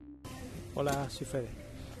Hola, soy Fede.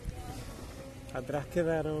 Atrás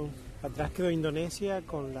quedó Indonesia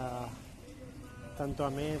con tanto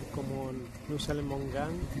Amer como Nusa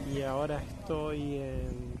Lembongan, y ahora estoy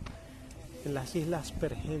en las Islas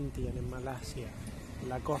Perhentian, en Malasia, en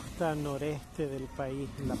la costa noreste del país,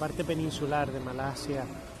 en la parte peninsular de Malasia,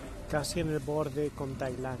 casi en el borde con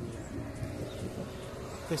Tailandia.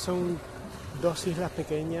 Estas son dos islas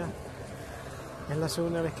pequeñas. Es la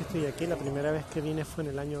segunda vez que estoy aquí. La primera vez que vine fue en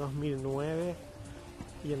el año 2009,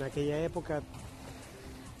 y en aquella época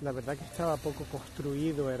la verdad que estaba poco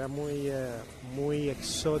construido, era muy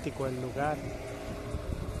exótico el lugar,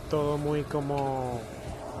 todo muy como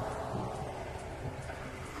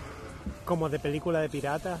de película de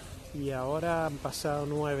piratas, y ahora han pasado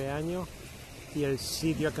 9 años y el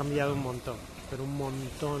sitio ha cambiado un montón, pero un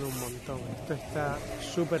montón. Esto está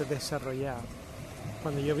súper desarrollado.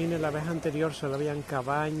 Cuando yo vine la vez anterior solo habían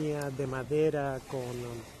cabañas de madera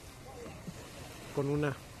con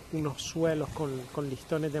unos suelos con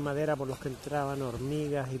listones de madera por los que entraban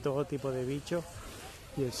hormigas y todo tipo de bichos,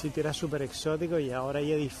 y el sitio era súper exótico, y ahora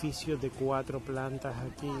hay edificios de 4 plantas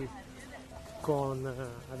aquí con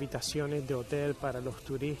habitaciones de hotel para los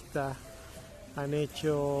turistas. Han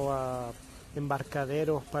hecho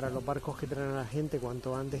embarcaderos para los barcos que traen a la gente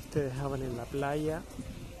cuanto antes te dejaban en la playa,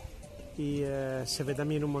 y se ve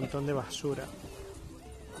también un montón de basura.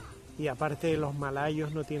 Y aparte los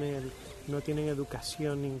malayos no tienen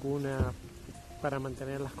educación ninguna para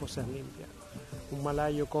mantener las cosas limpias. Un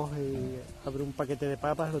malayo coge y abre un paquete de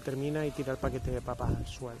papas, lo termina y tira el paquete de papas al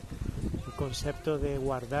suelo. El concepto de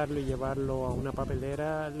guardarlo y llevarlo a una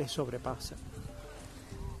papelera le sobrepasa.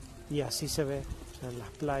 Y así se ve. O sea, en las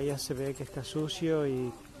playas se ve que está sucio,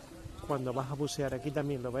 y cuando vas a bucear aquí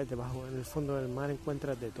también lo ves. Debajo, en el fondo del mar,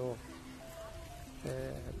 encuentras de todo.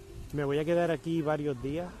 Me voy a quedar aquí varios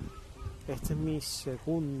días. Este es mi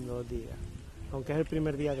segundo día, aunque es el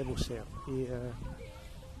primer día de buceo. Y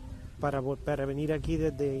para venir aquí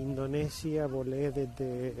desde Indonesia volé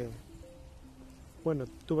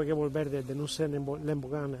tuve que volver desde Nusa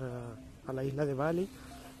Lembongan a la isla de Bali.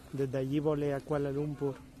 Desde allí volé a Kuala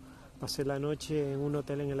Lumpur. Pasé la noche en un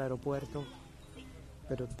hotel en el aeropuerto,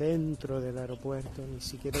 pero dentro del aeropuerto, ni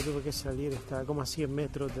siquiera tuve que salir, estaba como a 100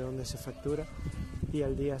 metros de donde se factura. Y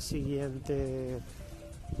al día siguiente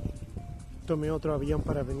tomé otro avión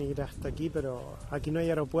para venir hasta aquí, pero aquí no hay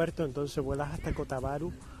aeropuerto, entonces vuelas hasta Kota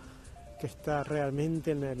Bharu, que está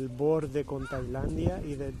realmente en el borde con Tailandia,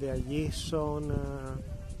 y desde allí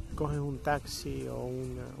coges un taxi o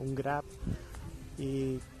un Grab,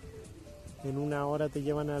 y en 1 hora te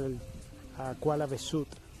llevan a Kuala Besut,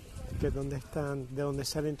 que es de donde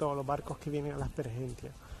salen todos los barcos que vienen a las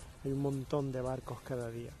Perhentian. Hay un montón de barcos cada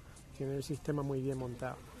día. Tiene el sistema muy bien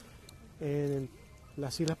montado.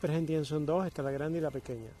 Las Islas Perhentian son dos, está la grande y la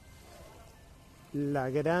pequeña. La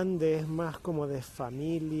grande es más como de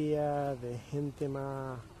familia, de gente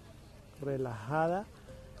más relajada,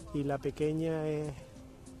 y la pequeña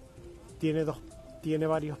tiene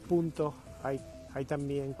varios puntos. Hay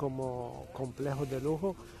también como complejos de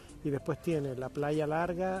lujo, y después tiene la playa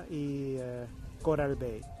larga y Coral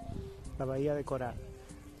Bay, la bahía de Coral.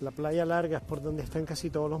 La playa larga es por donde están casi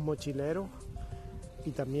todos los mochileros, y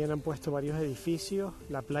también han puesto varios edificios.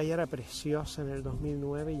 La playa era preciosa en el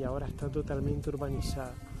 2009 y ahora está totalmente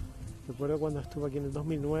urbanizada. Recuerdo cuando estuve aquí en el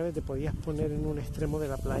 2009, te podías poner en un extremo de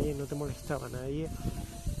la playa y no te molestaba nadie.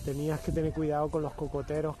 Tenías que tener cuidado con los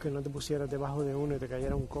cocoteros, que no te pusieras debajo de uno y te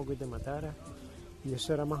cayera un coco y te matara. Y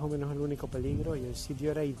eso era más o menos el único peligro, y el sitio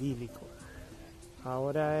era idílico.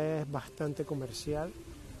 Ahora es bastante comercial,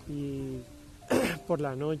 y por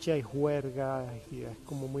la noche hay juergas y es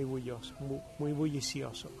como muy bullicioso, muy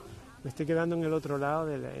bullicioso. Me estoy quedando en el otro lado,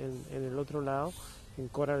 en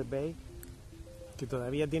Coral Bay, que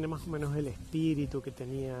todavía tiene más o menos el espíritu que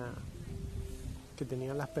tenían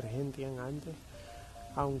las Perhentian antes,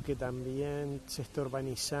 aunque también se está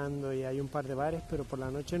urbanizando y hay un par de bares, pero por la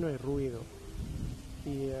noche no hay ruido.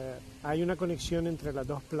 Y hay una conexión entre las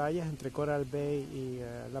dos playas, entre Coral Bay y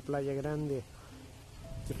la playa grande.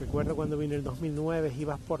 Te recuerdo cuando vine en el 2009,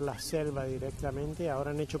 ibas por la selva directamente.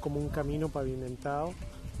 Ahora han hecho como un camino pavimentado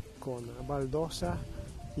con baldosas,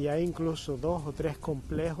 y hay incluso 2 o 3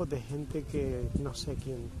 complejos de gente que no sé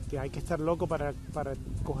quién, que hay que estar loco para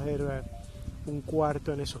coger un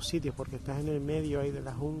cuarto en esos sitios, porque estás en el medio ahí de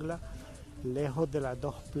la jungla, lejos de las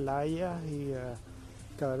dos playas, y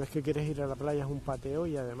cada vez que quieres ir a la playa es un pateo,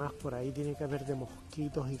 y además por ahí tiene que haber de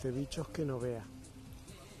mosquitos y de bichos que no veas.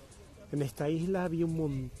 En esta isla había un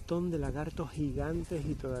montón de lagartos gigantes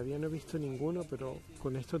y todavía no he visto ninguno, pero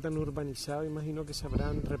con esto tan urbanizado imagino que se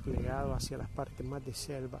habrán replegado hacia las partes más de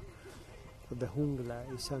selva. de jungla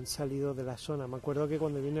y se han salido de la zona. Me acuerdo que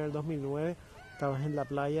cuando vine en el 2009 estabas en la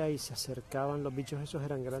playa y se acercaban, los bichos esos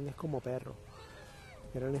eran grandes como perros,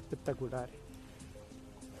 eran espectaculares.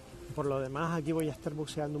 Por lo demás, aquí voy a estar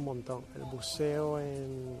buceando un montón. El buceo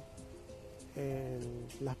en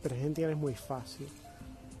las Pergentias es muy fácil,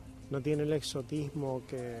 no tiene el exotismo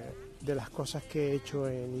de las cosas que he hecho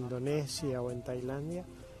en Indonesia o en Tailandia.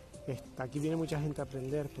 Aquí viene mucha gente a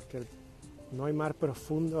aprender porque no hay mar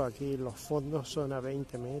profundo, aquí los fondos son a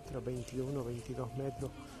 20 metros, 21, 22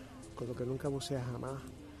 metros, con lo que nunca buceas jamás.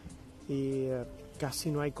 Y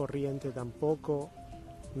casi no hay corriente tampoco,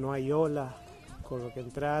 no hay olas, con lo que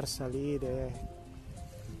entrar, salir es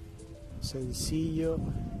sencillo.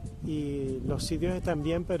 Y los sitios están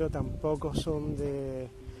bien, pero tampoco son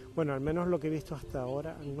bueno, al menos lo que he visto hasta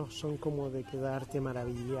ahora, no son como de quedarte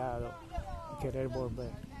maravillado y querer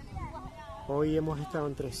volver. Hoy hemos estado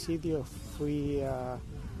en 3 sitios, fui a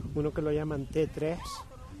uno que lo llaman T3,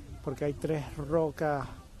 porque hay 3 rocas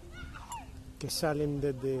que salen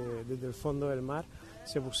desde el fondo del mar,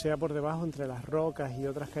 se bucea por debajo entre las rocas y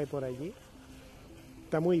otras que hay por allí.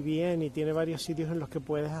 Está muy bien y tiene varios sitios en los que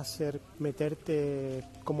puedes meterte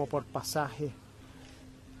como por pasaje,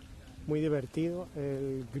 muy divertido.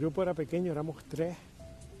 El grupo era pequeño, éramos 3.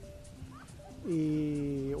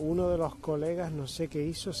 Y uno de los colegas, no sé qué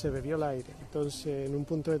hizo, se bebió el aire. Entonces, en un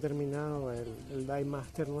punto determinado, el dive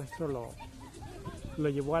master nuestro lo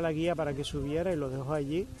llevó a la guía para que subiera y lo dejó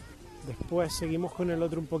allí. Después seguimos con el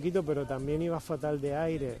otro un poquito, pero también iba fatal de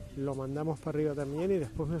aire. Lo mandamos para arriba también y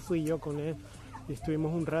después me fui yo con él. Y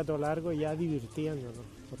estuvimos un rato largo ya divirtiéndonos,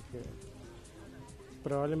 porque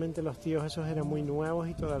probablemente los tíos esos eran muy nuevos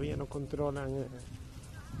y todavía no controlan...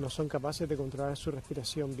 no son capaces de controlar su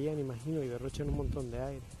respiración bien, imagino, y derrochan un montón de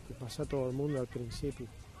aire, que pasa a todo el mundo al principio.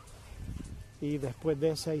 Y después de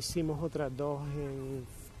esa hicimos otras 2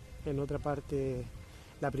 en otra parte.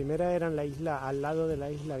 La primera era en la isla, al lado de la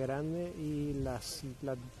isla grande, y la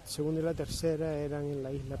segunda y la tercera eran en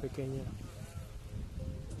la isla pequeña.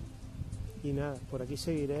 Y nada, por aquí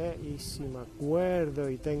seguiré, y si me acuerdo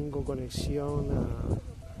y tengo conexión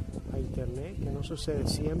a internet, que no sucede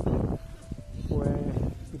siempre, pues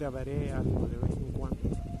grabaré algo de hoy.